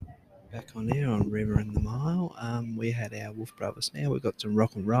Back on air on River and the Mile. We had our Wolf Brothers now. We've got some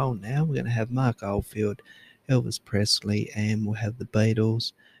rock and roll now. We're going to have Mark Oldfield, Elvis Presley, and we'll have the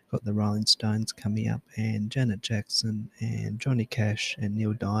Beatles. Got the Rolling Stones coming up, and Janet Jackson, and Johnny Cash, and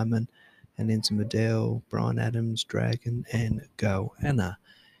Neil Diamond, and then some Adele, Bryan Adams, Dragon, and Goanna.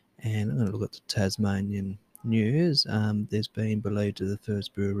 And I'm going to look at the Tasmanian news. There's been believed to the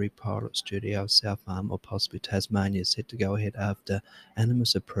first brewery pilot studio of South Arm or possibly Tasmania set to go ahead after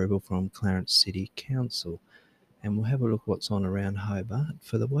unanimous approval from Clarence City Council. And we'll have a look what's on around Hobart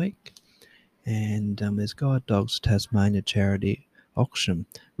for the week. And there's Guide Dogs Tasmania charity auction.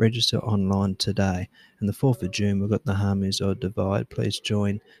 Register online today. And the 4th of June, we've got the Harmonies of Divide. Please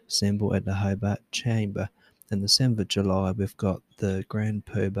join, assemble at the Hobart Chamber. And the 7th of July, we've got the Grand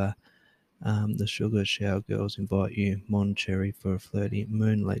Pooba. The Sugar Shower Girls invite you, Mon Cherry for a flirty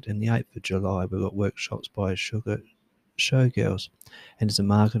moonlit. And the 8th of July, we've got workshops by Sugar Showgirls. And there's a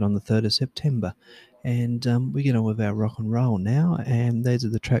market on the 3rd of September. And we get on with our rock and roll now. And these are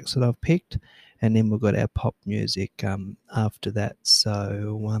the tracks that I've picked. And then we've got our pop music after that.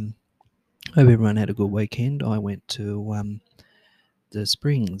 So hope everyone had a good weekend. I went to the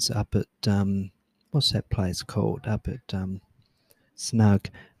Springs up at, what's that place called? Up at Snug.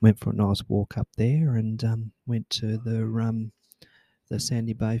 Went for a nice walk up there and went to the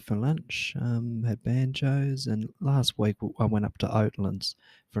Sandy Bay for lunch. Had banjos, and last week I went up to Oatlands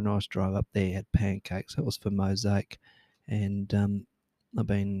for a nice drive up there. Had pancakes. That was for Mosaic, and I've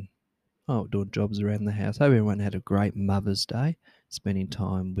been doing jobs around the house. Hope everyone had a great Mother's Day, spending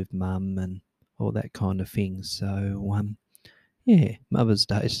time with Mum and all that kind of thing. So yeah, Mother's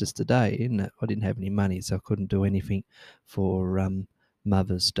Day is just a day, isn't it? I didn't have any money, so I couldn't do anything for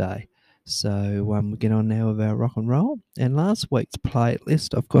Mother's Day. So we get on now with our rock and roll. And last week's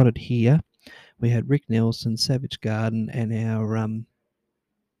playlist, I've got it here. We had Rick Nelson, Savage Garden, and our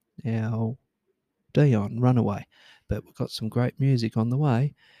Dion Runaway. But we've got some great music on the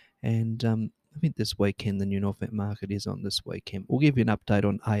way. And I think this weekend the New Norfolk Market is on this weekend. We'll give you an update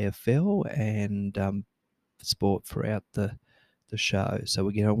on AFL and sport throughout the show. So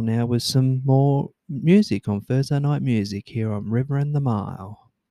we get on now with some more music on Thursday Night Music here on River and the Mile.